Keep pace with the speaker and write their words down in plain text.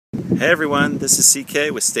Hey everyone, this is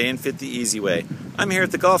CK with Staying Fit the Easy Way. I'm here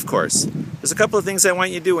at the golf course. There's a couple of things I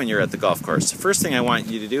want you to do when you're at the golf course. The first thing I want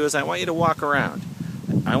you to do is I want you to walk around.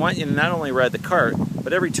 I want you to not only ride the cart,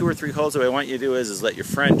 but every 2 or 3 holes what I want you to do is let your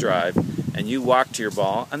friend drive and you walk to your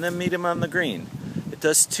ball and then meet him on the green. It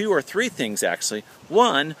does 2 or 3 things actually.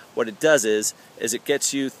 One, what it does is it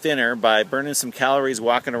gets you thinner by burning some calories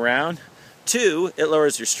walking around. 2, it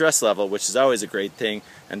lowers your stress level, which is always a great thing.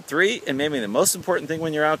 And 3, and maybe the most important thing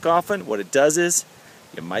when you're out golfing, what it does is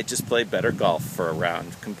you might just play better golf for a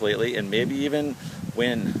round completely and maybe even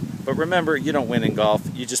win. But remember, you don't win in golf,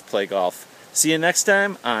 you just play golf. See you next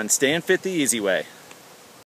time on Staying Fit the Easy Way.